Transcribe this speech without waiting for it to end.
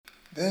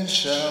Then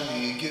shall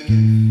he give the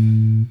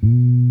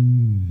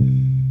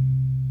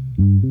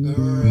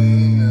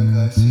rain of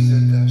thy seed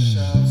that thou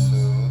shalt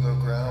sow the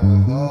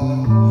ground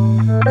withal,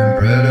 and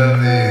bread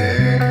of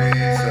the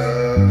increase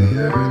of the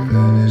earth,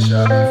 and it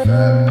shall be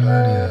fat and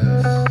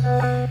plenteous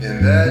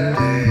in that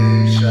day.